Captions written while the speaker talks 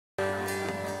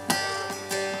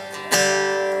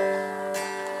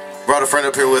friend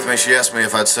up here with me, she asked me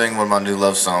if I'd sing one of my new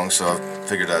love songs, so I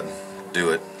figured I'd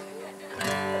do it.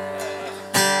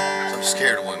 I'm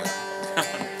scared of women.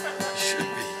 Should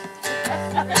be.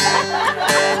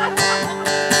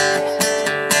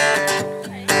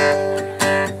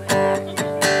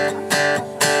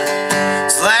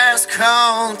 It's last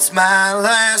call, it's my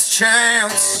last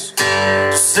chance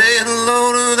to say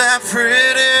hello to that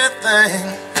pretty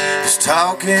thing who's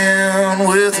talking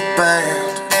with a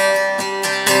band.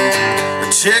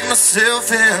 Check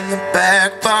myself in the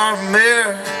back bar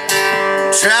mirror,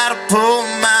 try to pull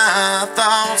my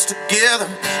thoughts together,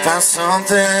 find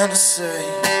something to say.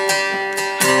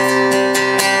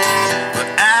 But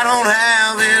I don't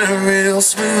have any real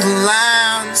smooth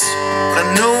lines, but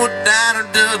I know a diner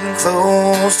doesn't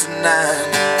close tonight,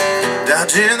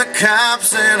 dodging the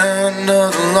cops in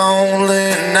another lonely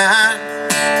night.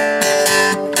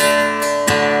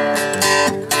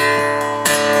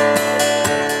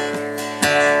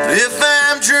 If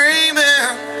I'm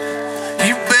dreaming,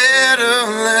 you better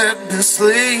let me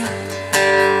sleep,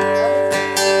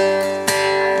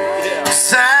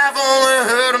 'cause I've only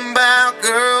heard about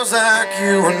girls like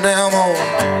you, and now more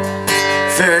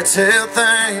fairy tale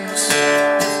things.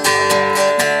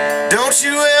 Don't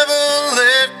you ever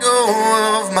let go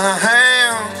of my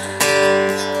hand,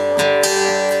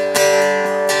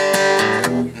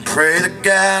 and pray that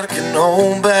God can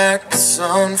hold back the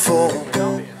sun for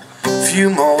few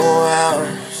more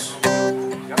hours,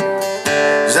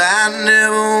 'cause I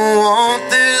never want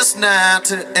this night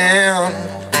to end.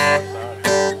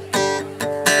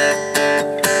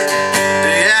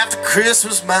 Day after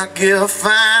Christmas my gift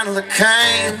finally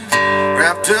came,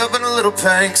 wrapped up in a little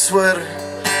pink sweater,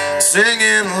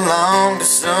 singing along to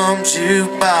some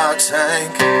jukebox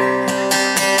Hank.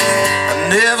 I've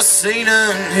never seen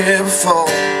her here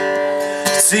before.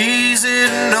 It's easy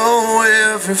to know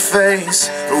every face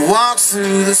that walks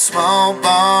through the small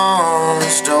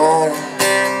bar's door.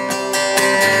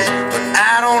 But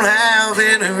I don't have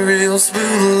any real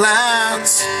smooth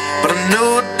lines, but I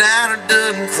know a diner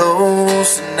doesn't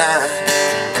close tonight,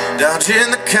 dodging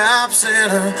the cops in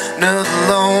another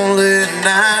lonely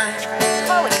night.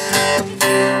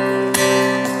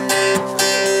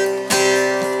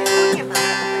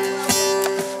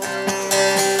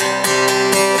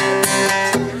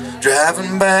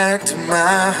 Driving back to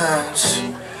my house,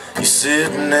 you're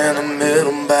sitting in the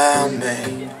middle by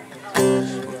me.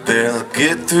 We barely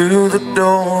get through the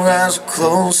door as the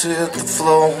clothes hit the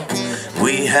floor.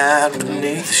 We hide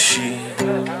beneath the sheet,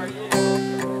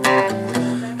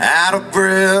 out of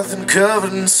breath and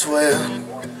covered in sweat,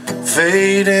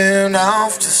 fading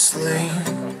off to sleep.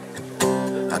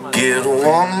 I get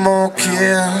one more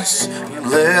kiss, you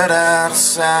let out a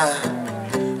sigh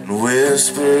and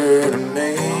whisper to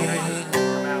me.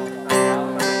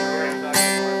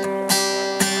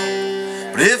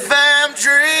 But if I'm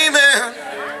dreaming,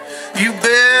 you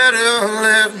better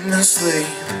let me sleep,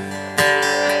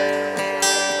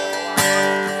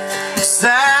 'cause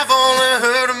I've only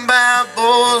heard about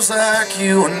boys like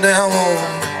you, and now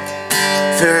on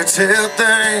fairy tale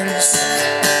things.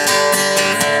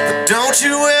 But don't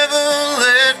you ever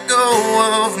let go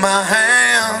of my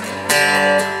hand,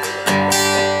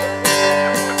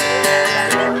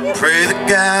 pray that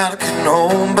God can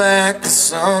hold back the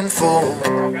sun for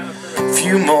a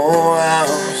few more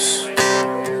hours,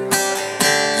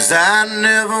 'cause I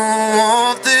never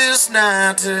want this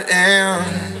night to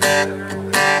end.